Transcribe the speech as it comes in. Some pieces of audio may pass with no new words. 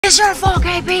it's your fault,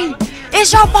 KP.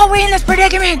 It's your fault we're in this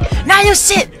predicament. Now you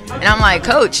sit. And I'm like,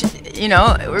 Coach, you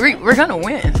know, we're gonna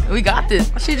win. We got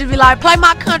this. She just be like, play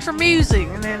my country music,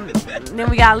 and then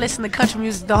we gotta listen to country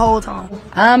music the whole time.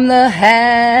 I'm the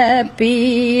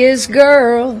happiest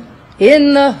girl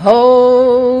in the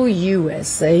whole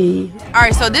USA. All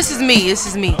right, so this is me. This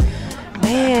is me.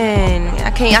 Man,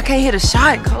 I can't hit a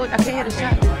shot, Coach. I can't hit a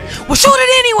shot. Well, shoot it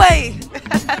anyway.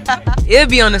 It'll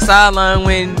be on the sideline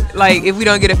when, like, if we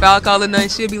don't get a foul call or nothing,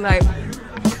 she'll be like,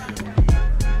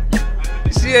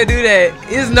 she'll do that.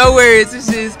 It's no words. It's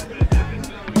just,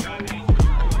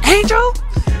 Angel,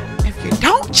 if you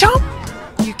don't jump,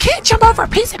 you can't jump over a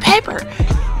piece of paper.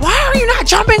 Why are you not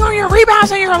jumping on your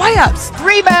rebounds and your layups?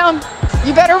 Rebound.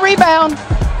 You better rebound.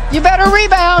 You better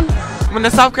rebound. when the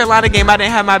South Carolina game, I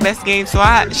didn't have my best game, so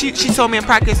she told me in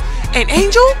practice, and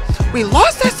Angel, we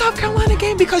lost that South Carolina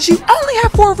game because you only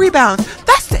had 4 rebounds.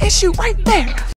 That's the issue right there.